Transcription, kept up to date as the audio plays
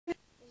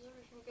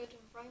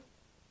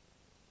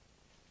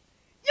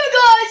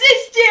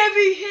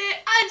Tubebuddy here,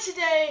 and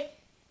today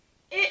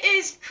it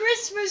is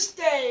Christmas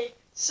Day.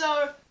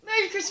 So,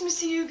 Merry Christmas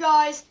to you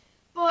guys.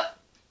 But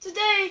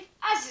today,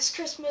 as it's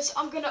Christmas,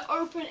 I'm going to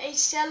open a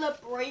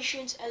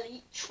Celebrations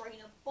Elite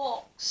Trainer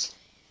box.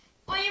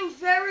 I am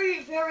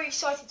very, very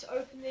excited to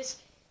open this.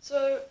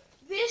 So,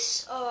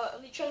 this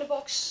Elite Trainer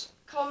box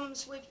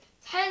comes with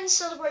 10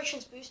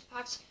 Celebrations booster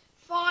packs,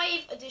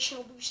 5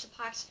 additional booster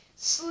packs,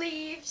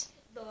 sleeves,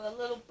 the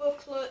little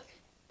booklet,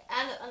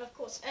 and of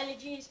course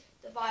energies,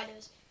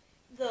 dividers,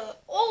 the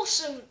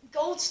awesome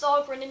Gold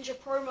Star Greninja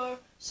promo.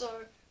 So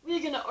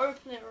we're going to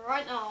open it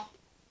right now.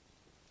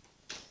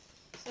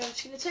 So I'm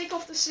just going to take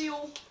off the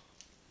seal,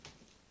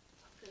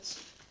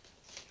 because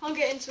I can't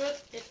get into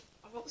it if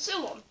I've got the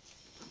seal on.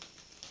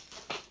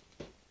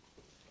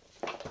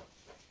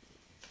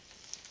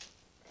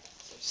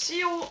 So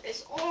seal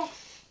is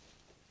off.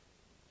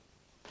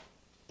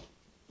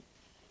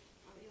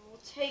 And we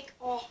will take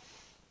off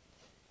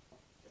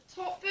the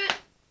top bit.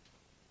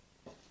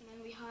 And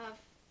then we have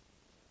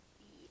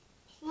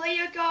the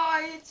player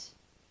guide,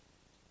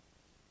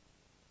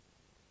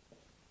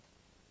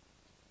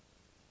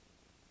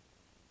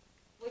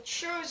 which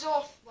shows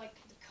off like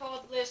the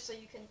card list, so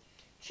you can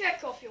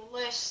check off your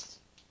list.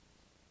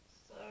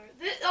 So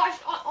this,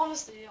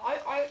 honestly,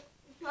 I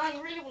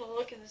really want to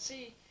look and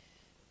see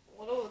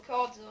what all the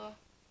cards are.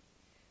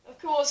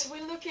 Of course,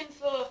 we're looking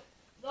for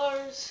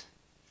those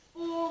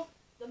for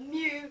the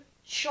Mew,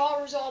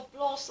 Charizard,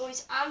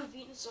 Blastoise, and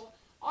Venusaur.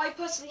 I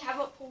personally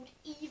haven't pulled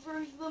either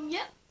of them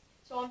yet,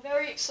 so I'm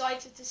very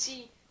excited to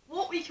see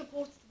what we can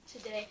pull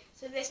today.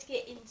 So let's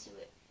get into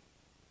it.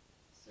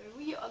 So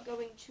we are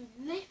going to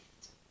lift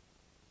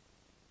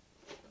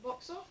the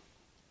box off.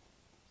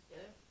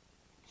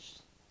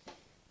 So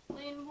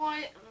plain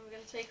white, and then we're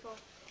going to take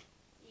off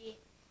the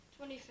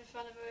 25th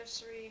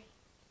anniversary.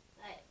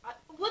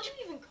 What do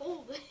you even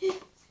call this?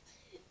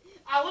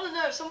 I want to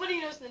know. If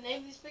somebody knows the name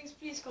of these things,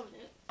 please comment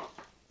it.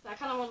 So I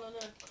kind of want to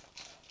know.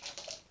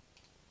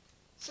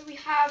 So we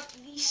have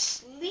these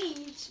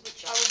sleeves,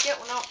 which I will get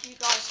one out for you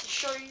guys to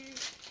show you,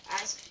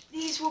 as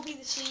these will be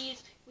the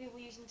sleeves we will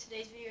use in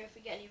today's video if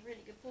we get any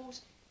really good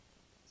pulls.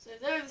 So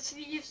there are the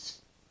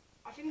sleeves.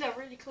 I think they're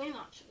really clean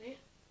actually.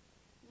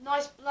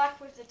 Nice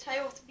black with the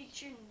tail of the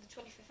Pikachu and the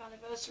 25th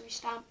anniversary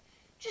stamp.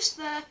 Just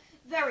there,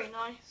 very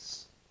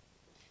nice.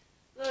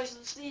 Those are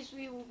the sleeves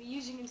we will be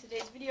using in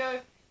today's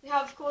video. We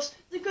have, of course,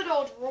 the good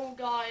old rule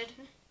guide.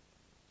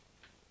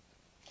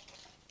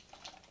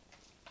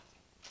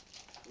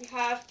 We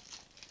have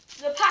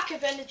the pack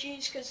of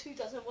energies, because who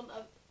doesn't want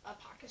a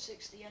pack of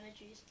 60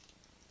 energies?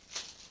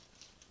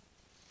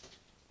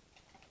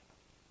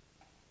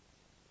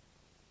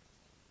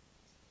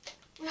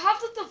 We have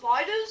the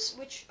dividers,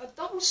 which are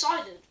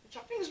double-sided, which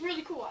I think is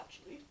really cool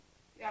actually.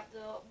 We have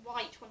the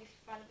white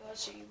 25th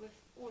anniversary with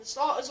all the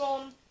starters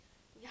on.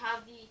 We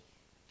have the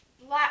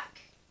black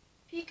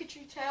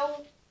Pikachu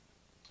tail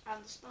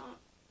and the start,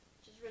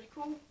 which is really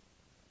cool.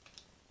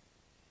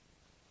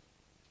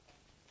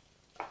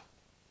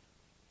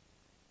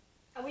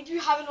 And we do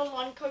have an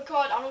online code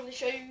card. I'm not going to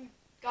show you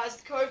guys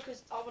the code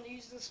because I want to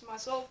use this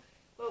myself.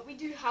 But we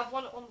do have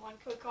one online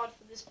code card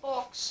for this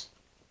box.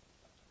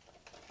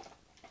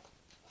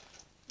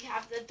 We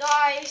have the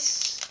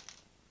dice.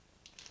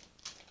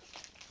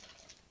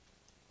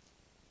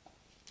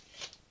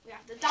 We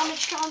have the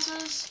damage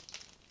counters.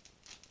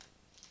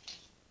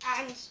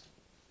 And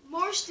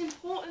most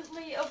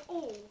importantly of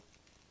all,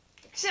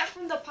 except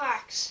from the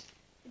packs,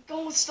 the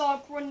Gold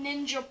Star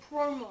Greninja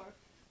promo.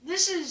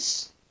 This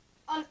is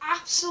an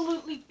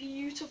absolutely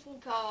beautiful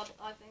card,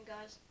 I think,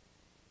 guys.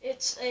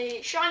 It's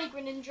a shiny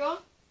Greninja,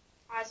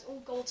 as all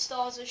Gold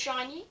Stars are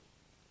shiny.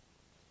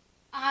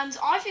 And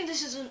I think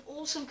this is an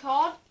awesome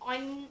card. I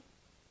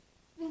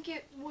think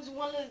it was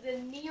one of the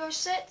Neo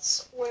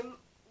sets, or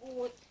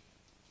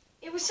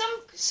it was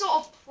some sort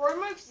of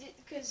promo,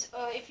 because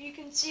if you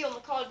can see on the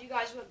card, you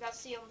guys won't be able to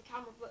see it on the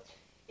camera, but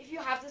if you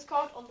have this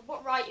card, on the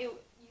bottom right, you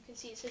can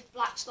see it says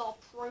Black Star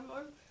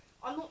promo.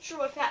 I'm not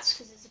sure if that's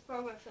because it's a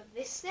promo for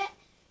this set,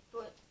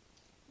 but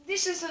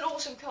this is an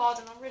awesome card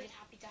and I'm really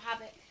happy to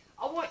have it.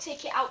 I won't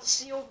take it out the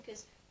seal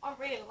because I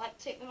really like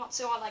to take them out,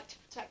 so I like to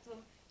protect them.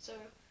 So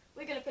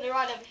we're going to put it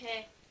right over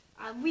here.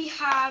 And we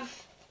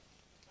have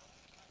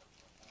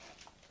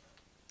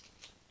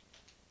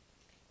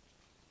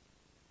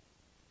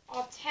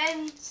our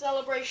 10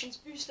 Celebrations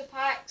booster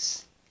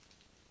packs,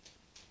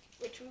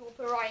 which we will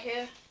put right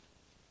here.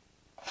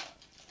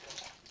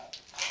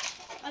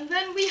 And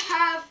then we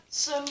have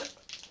some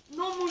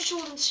normal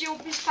Sword and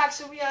Shield booster packs.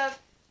 So we have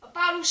a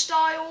Battle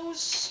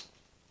Styles,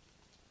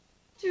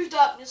 2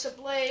 Darkness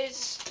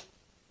Ablaze,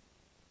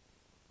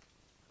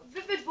 a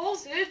Vivid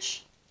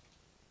Voltage,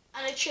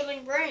 and a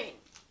Chilling Brain.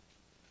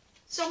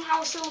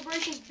 Somehow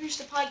Celebrations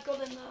booster pack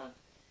got in there.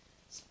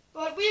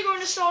 But we're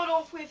going to start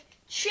off with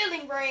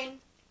Chilling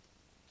Brain.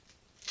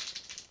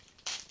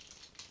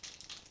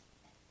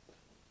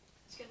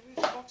 Let's get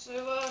the box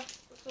over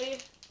quickly.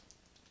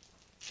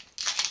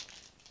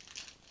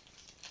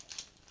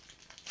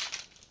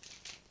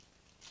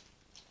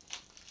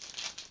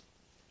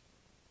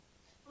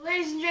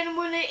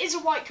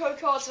 is a white code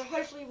card, so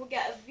hopefully we'll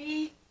get a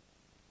V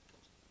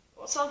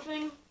or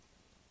something.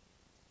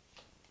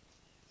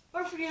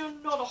 Hopefully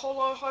not a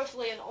holo,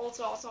 hopefully an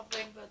altar or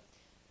something, but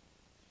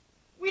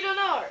we don't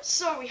know.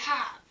 So we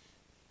have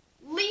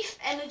Leaf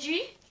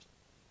Energy.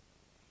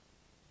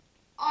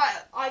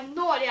 I have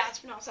no idea how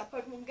to pronounce that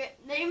Pokemon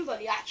name,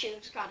 but it actually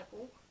looks kind of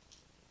cool.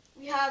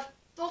 We have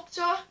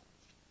Doctor.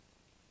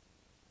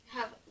 We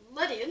have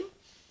Ledian.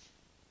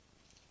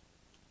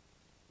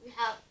 We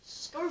have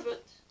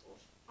Scovert.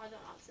 I don't know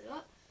how to say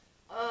that.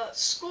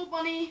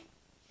 Scorbunny.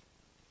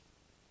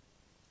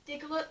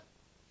 Diglett.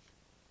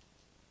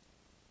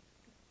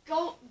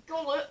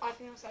 Gollet, I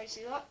think that's how you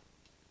say that.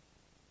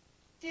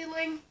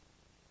 Dealing.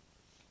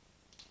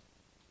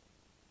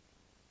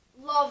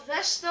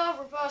 Larvesta,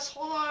 Reverse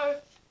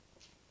Holo.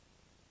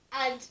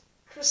 And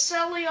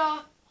Cresselia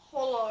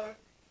Holo.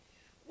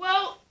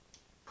 Well,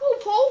 cool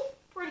pull.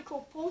 Pretty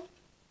cool pull.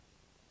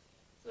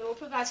 So we'll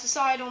put that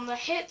aside on the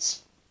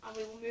hits. And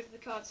we will move the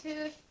cards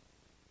here.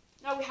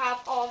 Now we have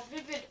our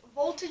Vivid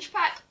Voltage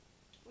pack.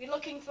 We're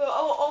looking for,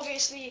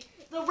 obviously,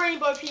 the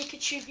Rainbow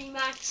Pikachu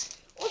VMAX.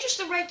 Or just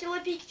a regular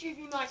Pikachu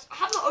VMAX. I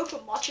haven't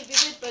opened much of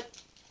Vivid,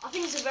 but I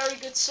think it's a very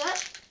good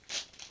set.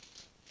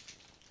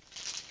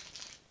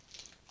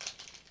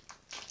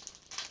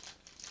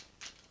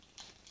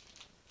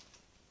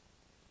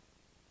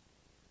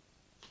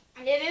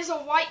 And it is a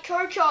white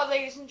code card,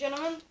 ladies and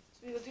gentlemen.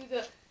 So we will do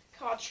the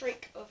card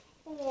trick of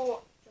 4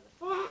 to the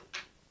front.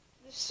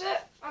 This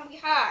set, and we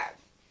have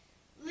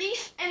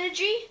Leaf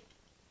Energy.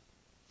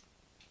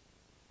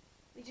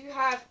 We do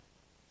have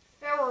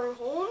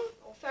Ferrohorn,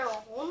 or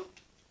Ferrohorn.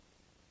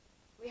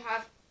 We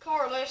have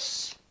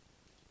Corylus.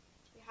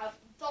 We have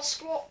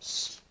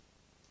Dusclops.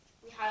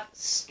 We have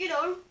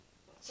Skiddo.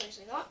 That's how you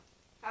say that.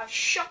 We have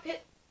Shuppet.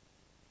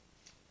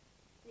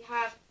 We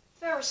have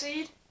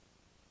Ferroseed.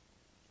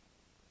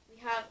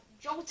 We have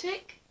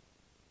Joltik.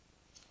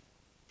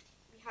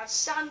 We have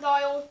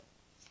Sandile.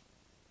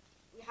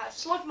 We have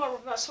Slugma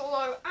Reverse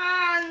Holo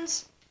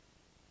and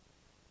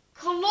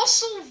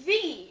Colossal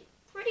V.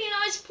 Pretty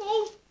nice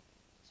pull. So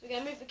we're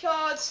going to move the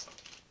cards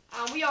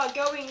and we are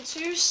going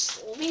to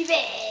sleeve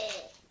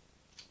it.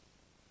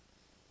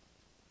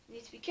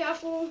 Need to be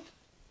careful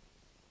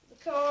with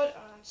the card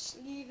and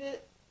sleeve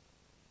it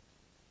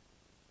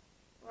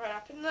right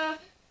up in there.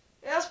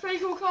 Yeah, that's a pretty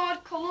cool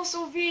card.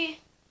 Colossal V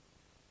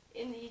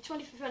in the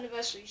 25th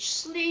anniversary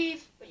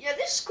sleeve. But yeah,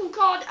 this is a cool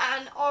card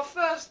and our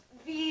first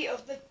V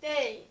of the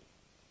day.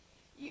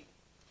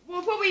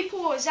 We'll probably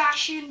pull a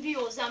Zacian V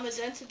or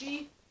Zamazenta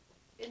V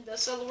in the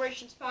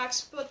celebrations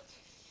packs, but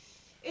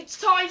it's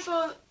time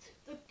for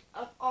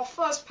our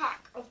first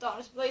pack of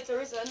Darkness Blade.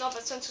 There is another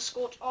Sensor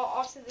Scorch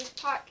after this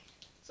pack,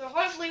 so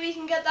hopefully we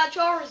can get that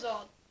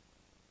Charizard.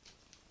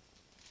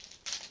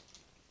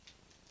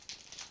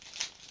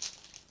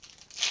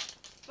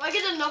 If I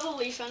get another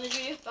Leaf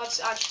Energy, that's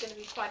actually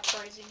going to be quite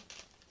crazy.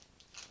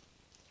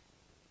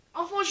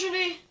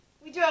 Unfortunately,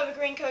 we do have a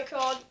green code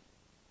card,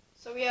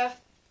 so we have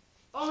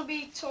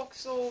Barnaby,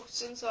 Toxel,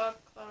 Cinta,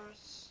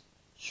 Claris,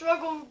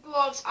 Struggle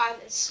Gloves,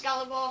 and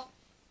Excalibur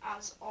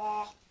as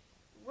our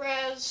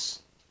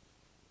rares.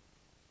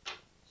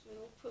 So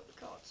we'll put the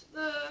cards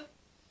there.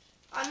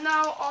 And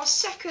now our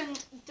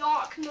second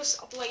Darkness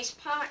Ablaze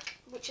pack,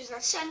 which is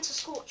a Sensor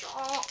Scorch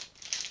art.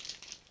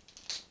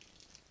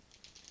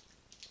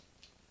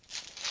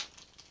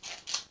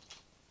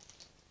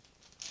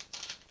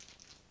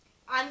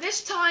 And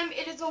this time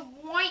it is a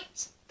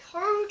white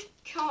code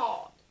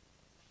card.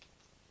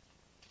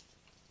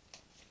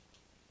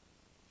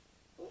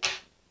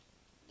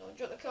 Don't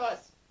drop the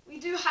cards. We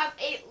do have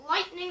a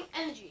Lightning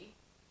Energy,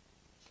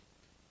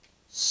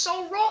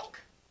 Solrock,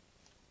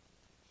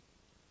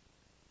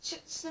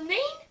 Sinane,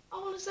 I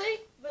want to say,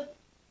 but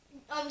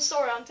I'm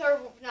sorry, I'm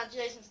terrible with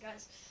pronunciations,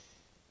 guys.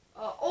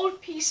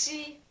 Old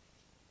PC,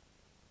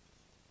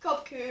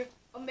 Cubcoo,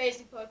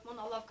 amazing Pokemon,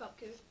 I love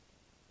Cubcoo.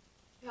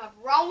 We have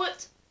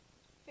Rowlet,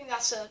 I think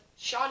that's a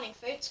Shining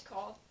Fates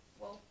card,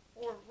 well,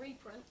 or a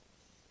reprint.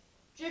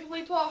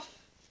 Jigglypuff,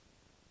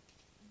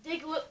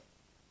 Diglett,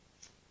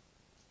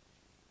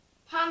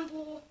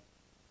 Panball,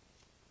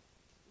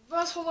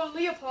 Reverse Holo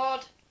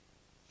Leopard,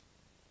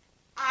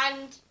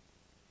 and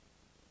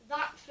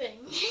that thing,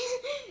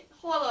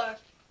 Holo.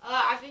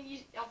 I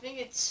think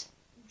it's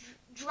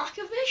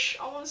Dracovish,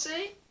 I want to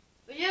say.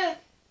 But yeah,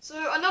 so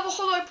another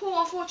Holo pull.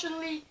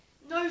 Unfortunately,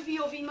 no V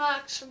or V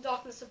Max from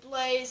Darkness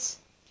Ablaze.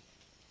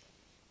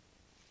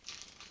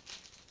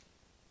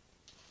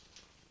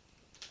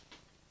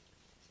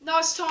 Now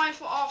it's time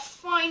for our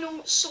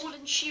final Sword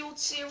and Shield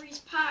series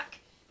pack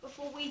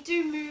before we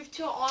do move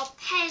to our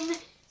 10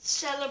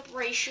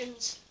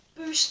 Celebrations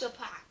booster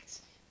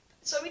packs.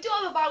 So we do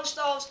have a Battle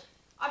Styles.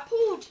 I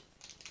pulled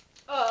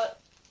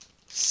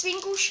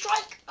Single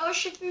Strike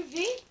Urshifu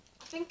V.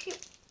 I think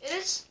it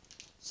is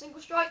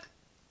Single Strike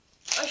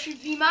Urshifu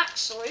V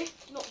Max. Sorry,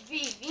 not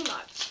V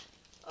Max.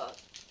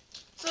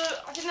 So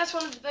I think that's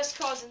one of the best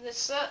cards in this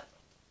set,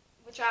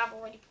 which I have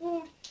already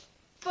pulled.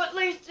 But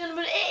ladies and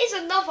gentlemen, it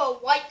is another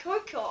white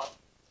code card.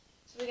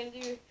 So we're going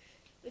to do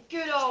the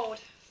good old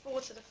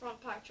forward to the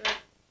front pack trade.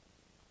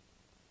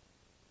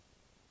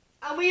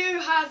 And we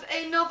have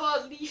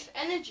another Leaf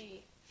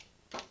Energy.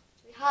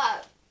 We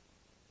have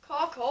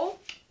Carcoal,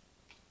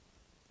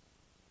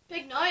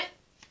 Big Knight,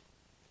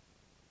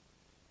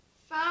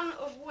 Fan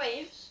of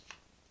Waves,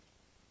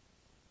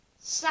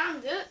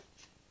 Sandit,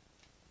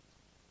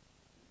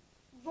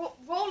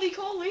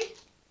 Roly-Coly,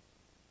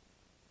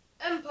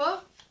 Emperor,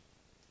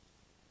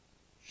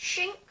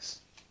 Shinx,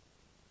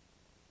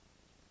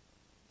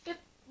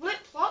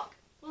 Blipluck,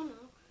 oh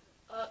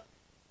no,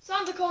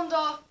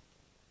 Sandaconda,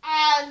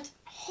 and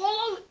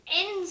Hollow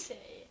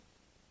Entei.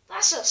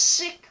 That's a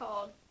sick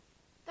card.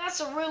 That's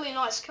a really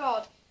nice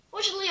card.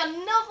 Fortunately,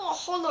 another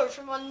holo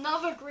from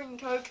another green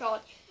code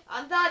card,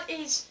 and that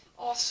is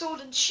our Sword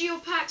and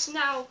Shield packs.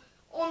 Now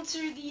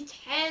onto the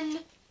 10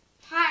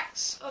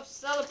 packs of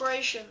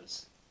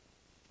celebrations.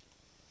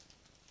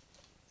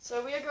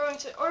 So we are going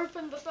to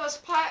open the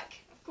first pack.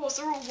 Of course,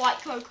 they're all white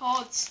code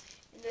cards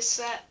in this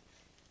set.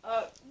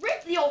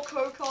 Rip the old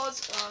code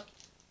cards.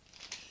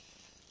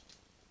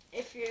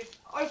 If you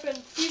open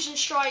Fusion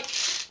Strike,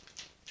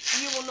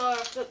 you will know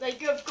that they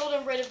have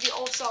gotten rid of the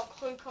old style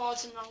code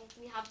cards, and now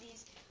we have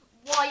these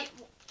white,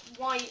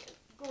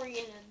 green,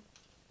 and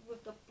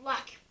with the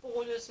black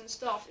borders and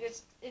stuff.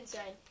 It's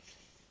insane.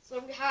 So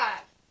we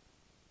have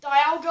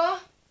Dialga,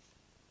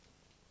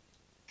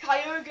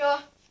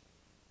 Kyogre,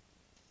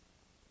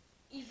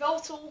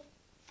 Yveltal,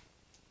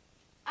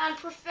 and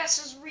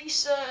Professor's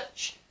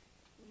Research.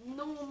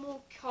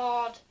 Normal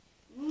card,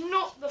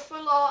 not the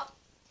full art,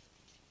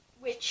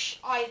 which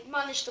I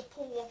managed to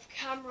pull off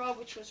camera,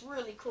 which was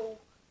really cool.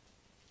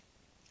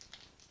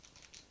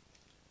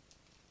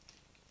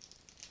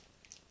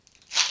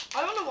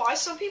 I don't know why,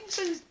 some people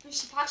say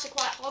these packs are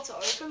quite hard to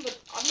open, but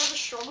I've never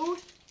struggled.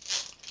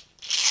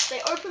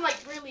 They open like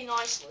really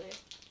nicely.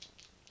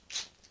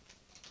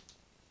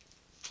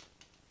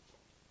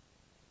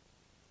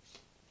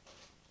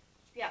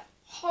 Yeah,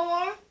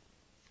 Holo,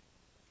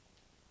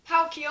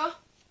 Palkia,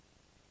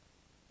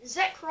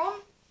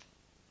 Zekrom,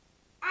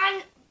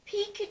 and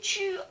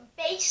Pikachu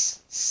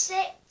base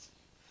set,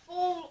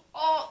 full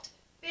art,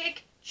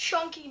 big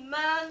chunky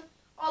man.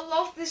 I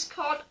love this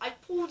card. I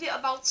pulled it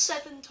about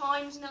 7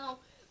 times now,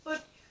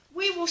 but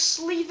we will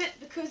sleeve it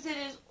because it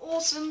is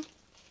awesome.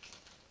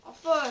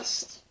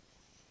 First,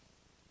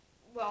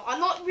 well, I'm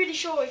not really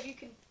sure if you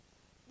can,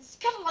 it's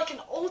kind of like an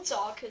altar,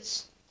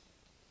 because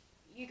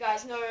you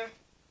guys know,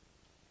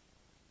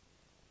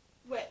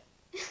 wait,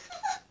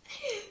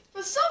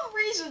 for some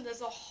reason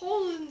there's a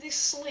hole in this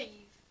sleeve.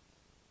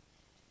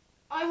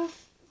 I will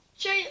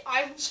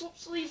swap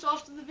sleeves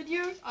after the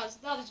video, as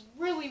that is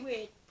really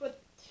weird,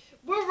 but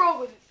we'll roll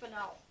with it for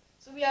now.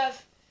 So we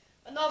have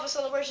another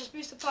Celebrations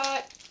booster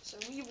pack, so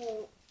we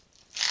will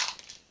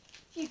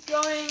keep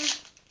going.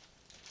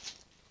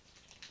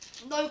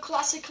 No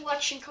Classic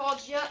Collection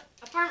cards yet.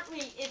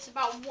 Apparently it's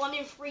about 1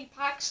 in 3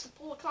 packs to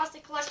pull a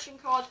Classic Collection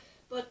card,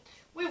 but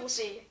we will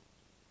see.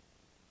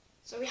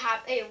 So we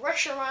have a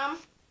Reshiram,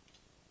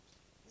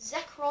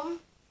 Zekrom,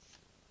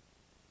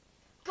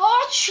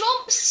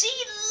 Garchomp C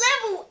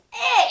Level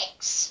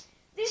X!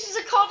 This is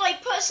a card I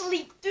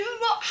personally do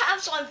not have,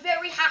 so I'm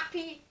very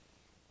happy.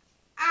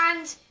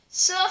 And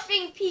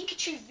Surfing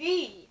Pikachu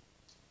V.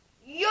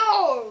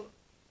 Yo!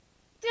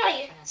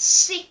 That is a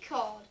sick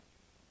card.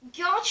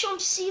 Garchomp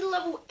C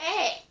Level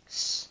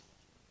X.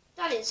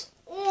 That is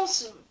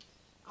awesome.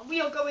 And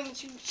we are going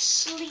to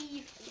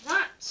sleeve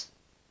that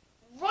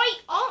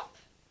right up,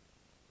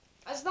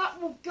 as that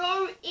will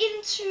go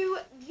into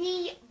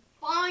the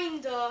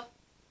binder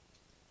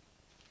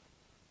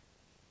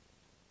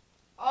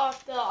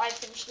after I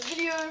finish the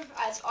video,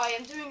 as I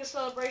am doing a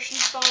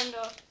celebrations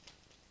binder,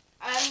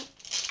 and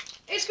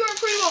it's going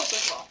pretty well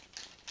so far.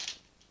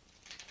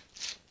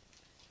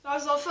 That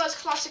was our first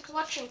Classic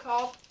Collection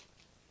card.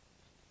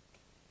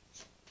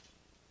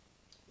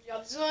 We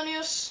have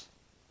Xerneas,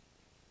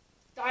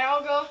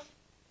 Dialga,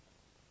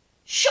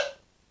 shut!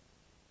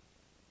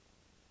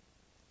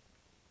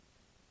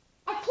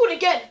 I pulled it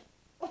again!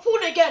 I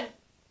pulled it again!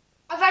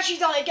 I've actually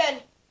done it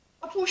again!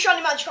 I pulled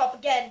Shiny Magikarp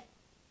again!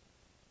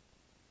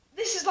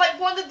 This is like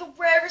one of the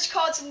rarest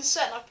cards in the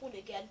set, and I pulled it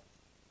again.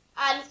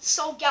 And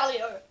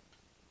Solgaleo.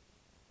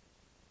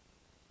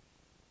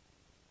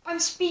 I'm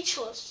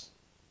speechless.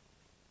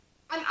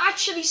 I'm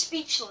actually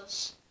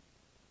speechless.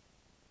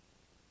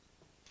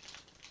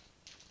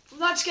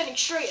 That's getting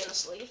straight in the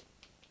sleeve.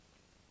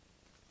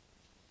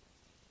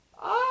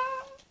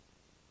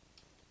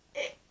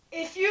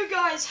 If you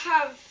guys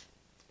have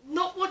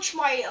not watched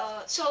my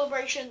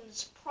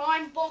Celebrations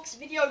Prime box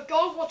video,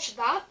 go watch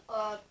that.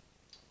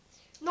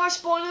 No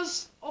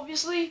spoilers,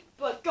 obviously,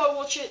 but go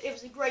watch it. It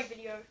was a great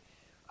video.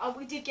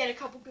 We did get a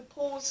couple good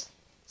pulls,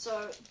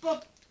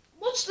 but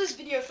watch this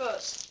video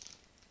first,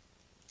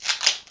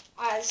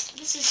 as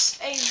this is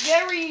a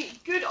very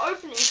good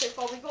opening so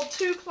far. We've got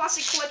 2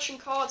 Classic Collection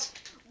cards,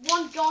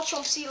 1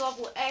 Garchomp C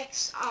Level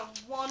X, and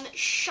 1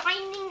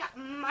 Shining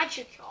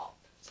Magikarp,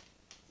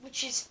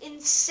 which is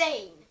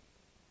insane.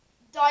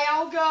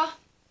 Dialga,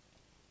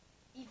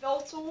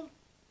 Yveltal.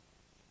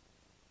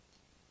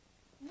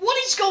 What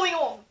is going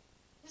on?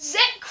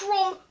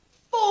 Zekrom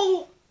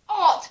full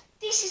art.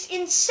 This is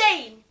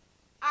insane.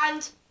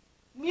 And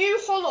Mew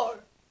Hollow.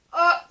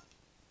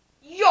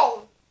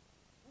 Yo.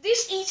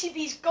 This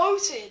ETB is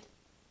goated.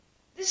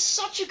 This is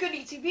such a good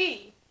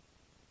ETB.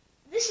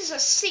 This is a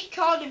sick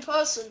card in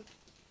person.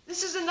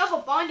 This is another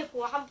binder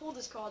pull. I haven't pulled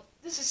this card.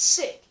 This is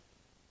sick.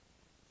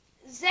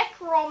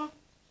 Zekrom.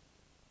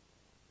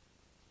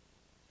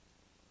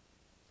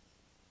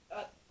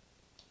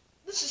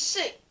 This is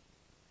sick.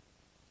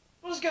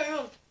 What is going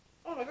on?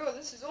 Oh my god,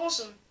 this is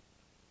awesome.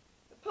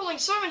 We're pulling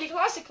so many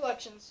classic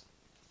collections.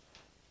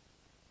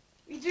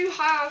 We do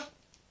have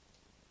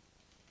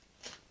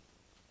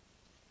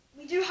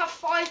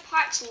 5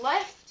 packs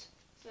left.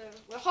 So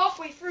we're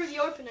halfway through the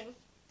opening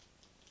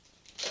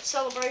of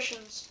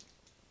Celebrations.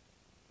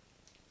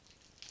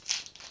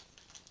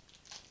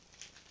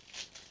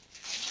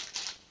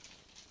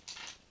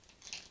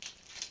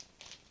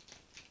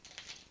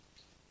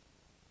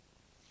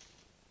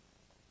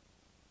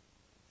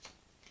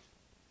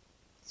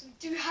 So we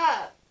do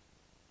have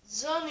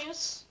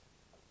Xerneas,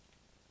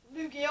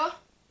 Lugia,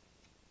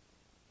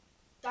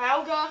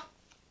 Dialga,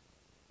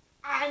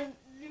 and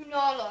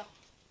Lunala.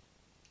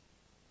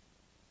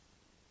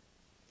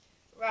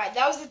 Right,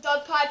 that was the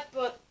dud pack,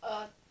 but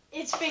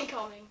it's been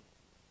coming,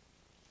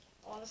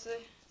 honestly.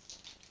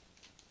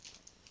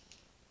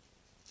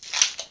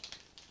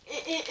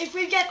 If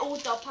we get all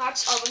dud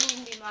packs, I wouldn't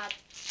even be mad.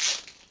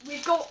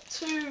 We've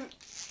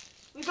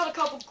got a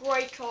couple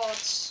great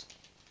cards.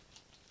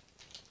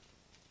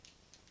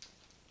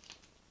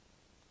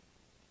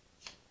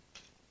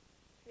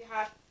 We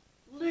have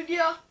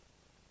Lugia,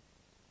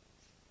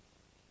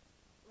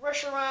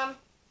 Reshiram,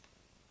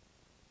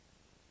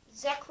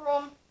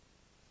 Zekrom,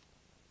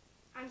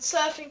 and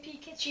Surfing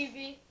Pikachu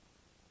V.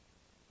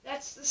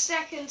 That's the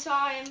second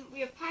time we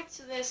have packed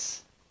to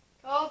this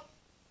card.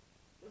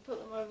 We'll put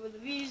them over the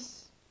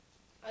V's,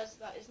 as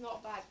that is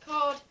not a bad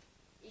card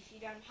if you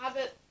don't have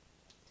it.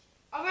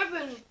 I've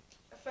opened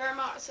a fair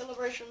amount of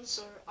Celebrations,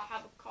 so I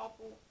have a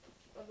couple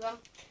of them.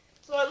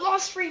 So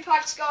last 3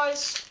 packs,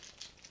 guys.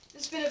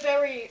 This has been a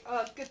very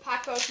good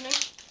pack opening.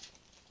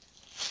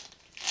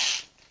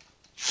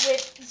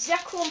 With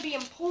Zekrom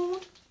being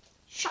pulled,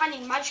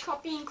 Shining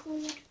Magikarp being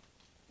pulled,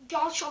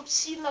 Garchomp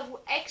Sea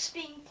Level X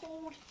being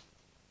pulled.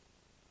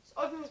 This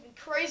opening has been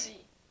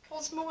crazy.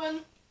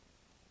 Cosmoem,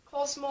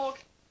 Cosmog,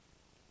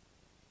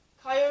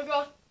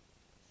 Kyogre,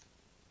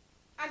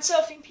 and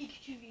Surfing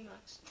Pikachu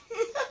VMAX.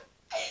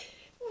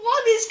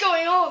 What is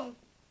going on?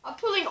 I'm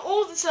pulling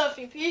all the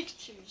Surfing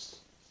Pikachus.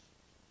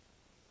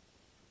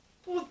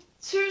 Pulled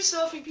 2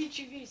 Surfing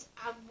Pikachu Vs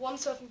and 1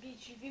 Surfing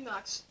Pikachu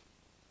VMAX.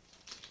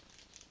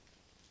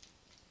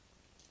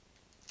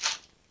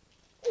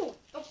 Oh,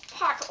 the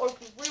pack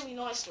opened really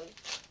nicely.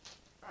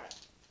 Alright.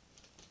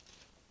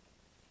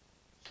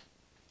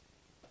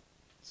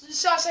 So this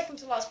is our second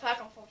to last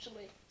pack,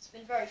 unfortunately. It's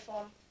been very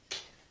fun.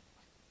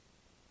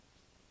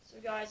 So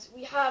guys,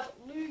 we have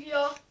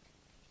Lugia,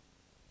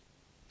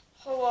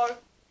 Ho-Oh,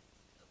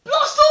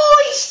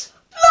 Blastoise!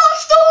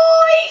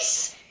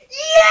 Blastoise!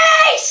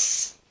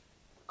 Yes!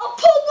 I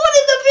pulled 1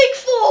 in the big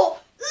 4!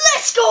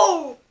 Let's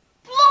go!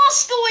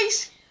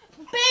 Blastoise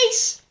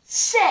base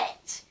set.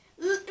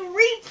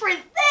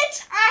 Reprint.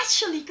 Let's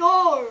actually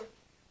go.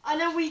 And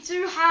then we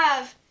do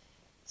have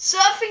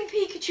Surfing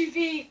Pikachu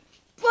V,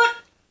 but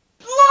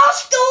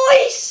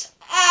Blastoise!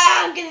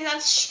 Ah, I'm getting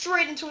that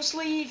straight into a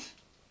sleeve.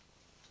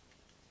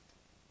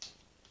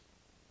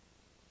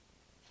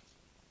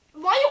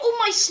 Why are all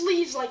my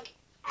sleeves like...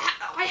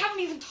 I haven't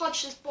even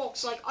touched this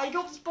box. Like, I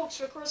got this box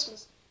for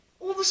Christmas.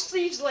 All the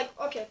sleeves like...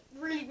 Okay,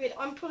 really weird.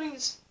 I'm putting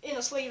this in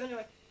a sleeve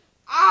anyway.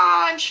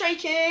 Ah, I'm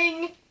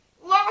shaking.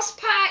 Last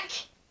pack.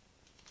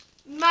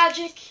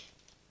 Magic.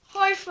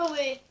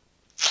 Hopefully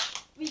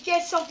we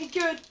get something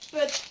good,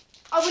 but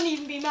I wouldn't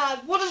even be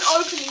mad. What an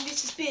opening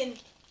this has been.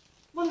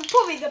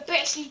 Probably the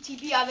best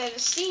ETB I've ever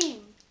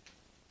seen.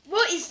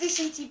 What is this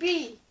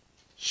ETB?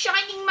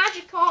 Shining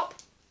Magikarp,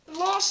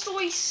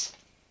 Blastoise.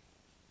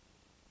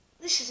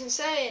 This is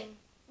insane.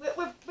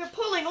 We're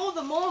pulling all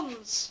the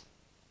mons.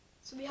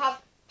 So we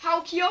have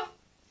Palkia,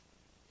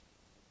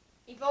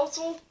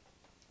 Yveltal,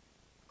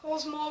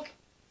 Cosmog,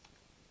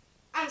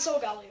 and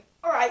Solgaleo.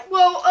 Alright,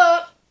 well,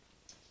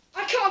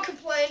 I can't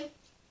complain.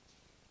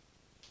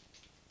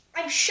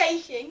 I'm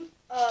shaking.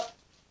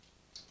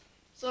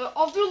 So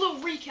I'll do a little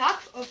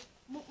recap of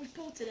what we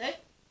pulled today.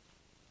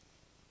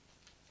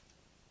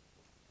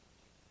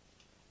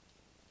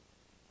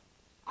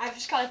 I've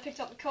just kind of picked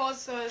up the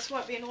cards, so this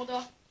won't be in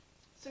order.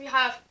 So we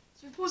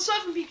pulled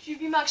Surfing Pikachu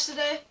VMAX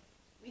today.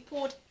 We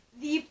pulled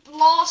the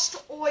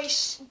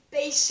Blastoise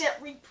base set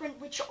reprint,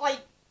 which I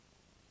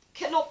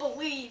cannot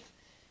believe.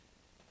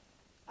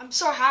 I'm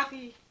so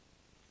happy.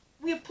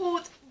 We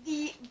pulled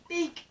the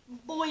big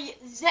boy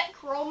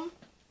Zekrom.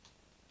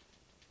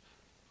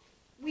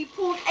 We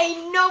pulled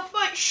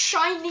another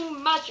Shining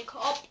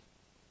Magikarp.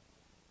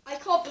 I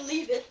can't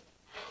believe it.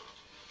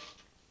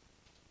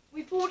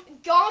 We pulled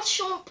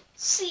Garchomp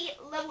C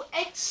Level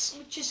X,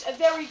 which is a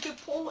very good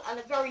pull and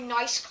a very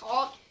nice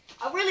card.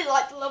 I really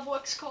like the Level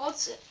X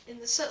cards in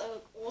the set. They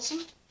look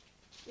awesome.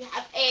 We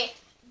have a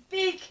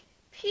big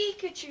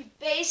Pikachu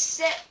base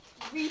set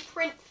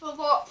reprint for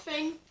that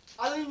thing.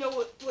 I don't even know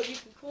what you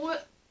can call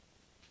it.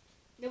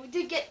 Then we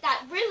did get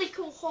that really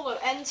cool Holo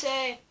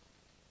Entei.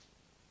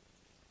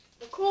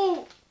 The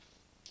cool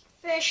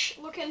fish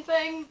looking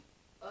thing.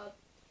 I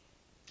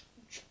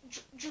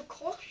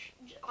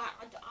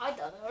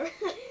don't know.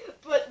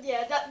 But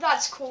yeah,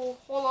 that's cool.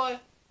 Holo.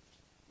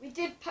 We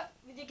did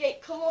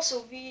get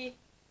Colossal V.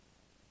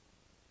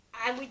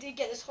 And we did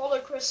get this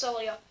Holo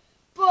Cresselia.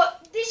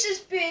 But this has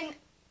been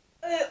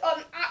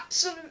an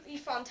absolutely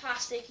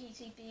fantastic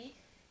ETB.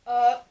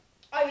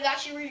 I would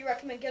actually really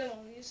recommend getting one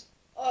of these.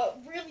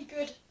 Really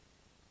good.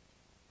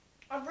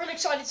 I'm really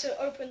excited to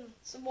open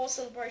some more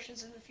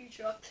celebrations in the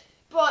future.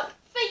 But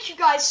thank you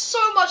guys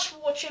so much for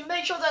watching.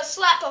 Make sure to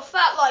slap a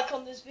fat like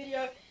on this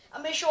video.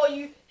 And make sure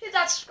you hit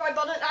that subscribe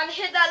button and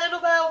hit that little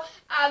bell.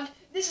 And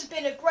this has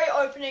been a great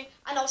opening.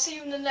 And I'll see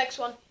you in the next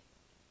one.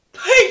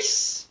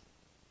 Peace!